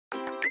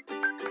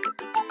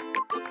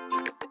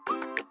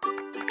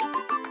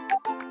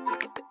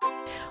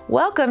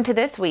Welcome to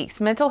this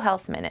week's Mental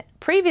Health Minute.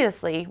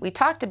 Previously, we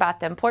talked about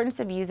the importance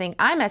of using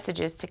I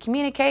messages to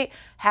communicate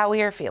how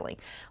we are feeling.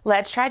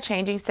 Let's try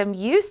changing some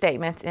you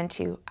statements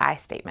into I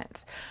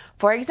statements.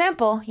 For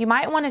example, you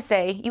might want to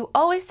say, "You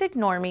always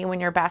ignore me when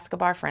your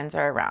basketball friends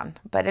are around."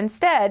 But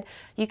instead,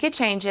 you could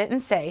change it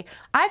and say,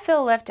 "I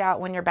feel left out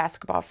when your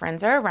basketball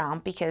friends are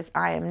around because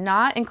I am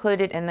not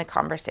included in the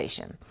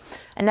conversation."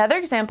 Another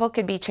example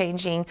could be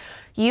changing,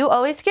 "You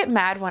always get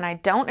mad when I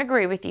don't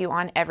agree with you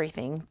on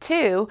everything,"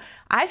 to,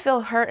 "I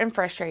feel hurt and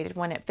frustrated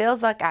when it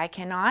feels like I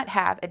cannot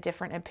have a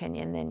different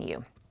opinion than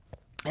you."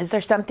 Is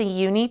there something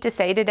you need to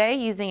say today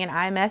using an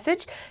I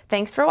message?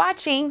 Thanks for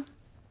watching.